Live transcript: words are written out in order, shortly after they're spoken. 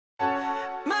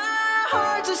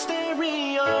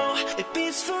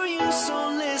so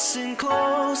listen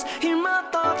close. Hear my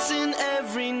thoughts in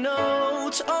every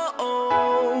note.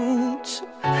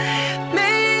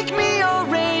 Make me your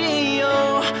radio.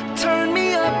 Turn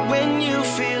me up when you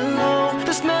feel low.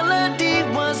 This melody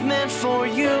was meant for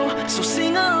you, so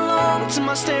sing along to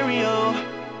my stereo.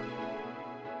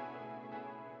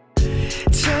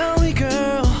 Tell me,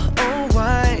 girl, oh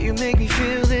why you make me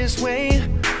feel this way.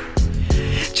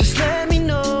 Just let me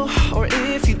know, or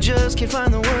if you just can't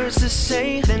find the words to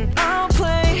say, then I'll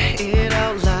play it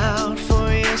out loud for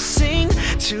you. Sing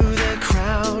to the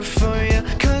crowd for you.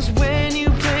 Cause when you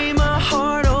play my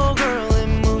heart, oh girl, it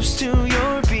moves to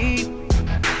your beat.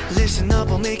 Listen up,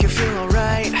 I'll make you feel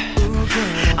alright.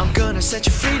 I'm gonna set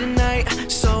you free tonight,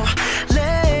 so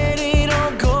let it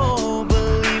all go.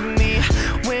 Believe me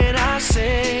when I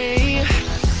say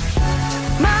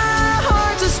my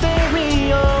heart's a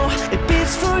stereo. It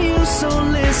beats for you, so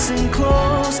listen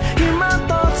close. Hear my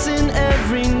thoughts in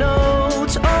every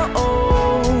note.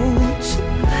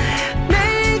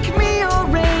 Make me your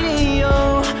radio.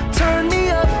 Turn me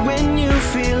up when you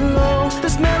feel low.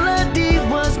 This melody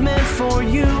was meant for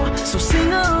you, so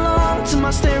sing along to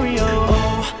my stereo.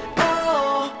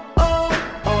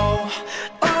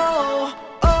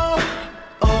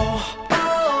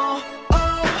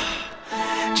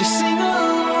 Just sing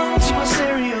along to my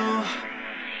stereo.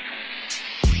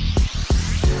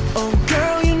 Oh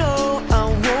girl, you know I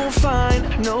won't find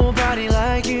nobody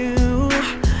like you.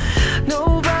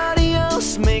 Nobody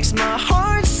else makes my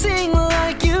heart sing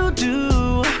like you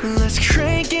do. Let's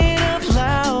crank it up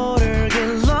louder, get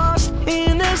lost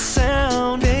in the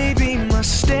sound. Baby, my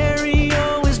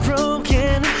stereo is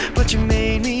broken, but you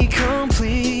made me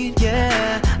complete,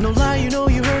 yeah. No lie, you know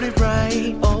you heard it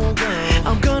right. Oh girl,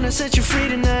 I'm gonna set you free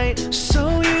tonight,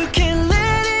 so you can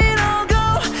let it all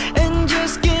go and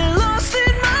just get lost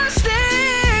in my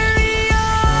stereo.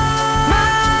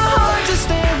 My heart's a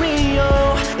stereo.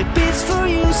 It beats for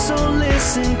you, so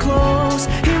listen close.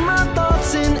 Hear my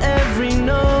thoughts in every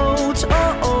note.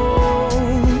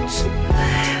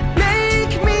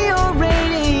 Make me your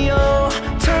radio.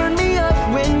 Turn me up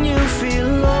when you feel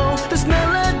low. This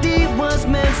melody was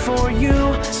meant for you,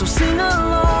 so sing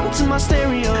along to my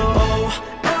stereo.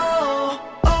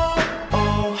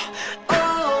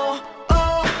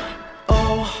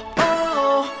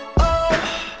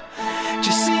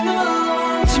 Just sing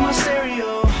along to my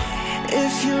stereo.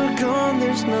 If you're gone,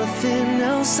 there's nothing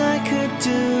else I could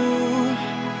do.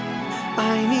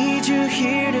 I need you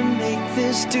here to make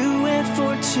this duet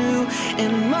for two.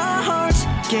 And my heart's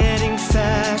getting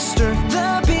faster,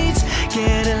 the beat's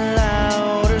getting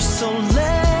louder, so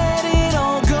let it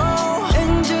all go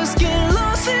and just get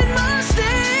lost in my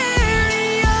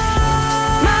stereo.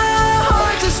 My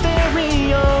heart's a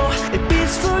stereo. It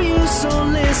beats for you, so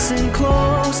listen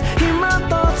close. Hear my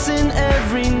thoughts in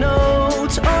every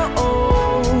note.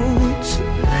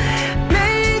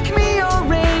 Make me your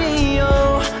radio.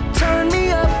 Turn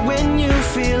me up when you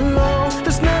feel low.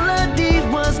 This melody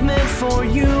was meant for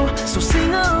you, so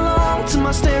sing along to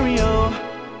my stereo.